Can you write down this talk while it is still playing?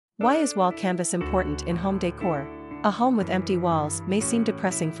Why is wall canvas important in home decor? A home with empty walls may seem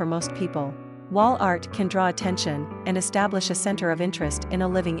depressing for most people. Wall art can draw attention and establish a center of interest in a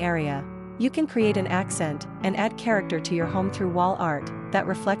living area. You can create an accent and add character to your home through wall art that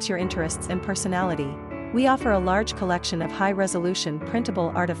reflects your interests and personality. We offer a large collection of high-resolution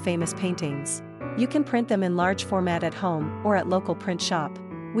printable art of famous paintings. You can print them in large format at home or at local print shop.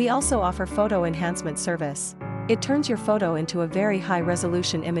 We also offer photo enhancement service. It turns your photo into a very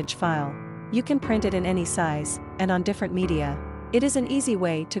high-resolution image file. You can print it in any size and on different media. It is an easy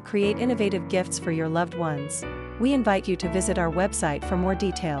way to create innovative gifts for your loved ones. We invite you to visit our website for more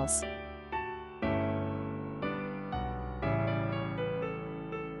details.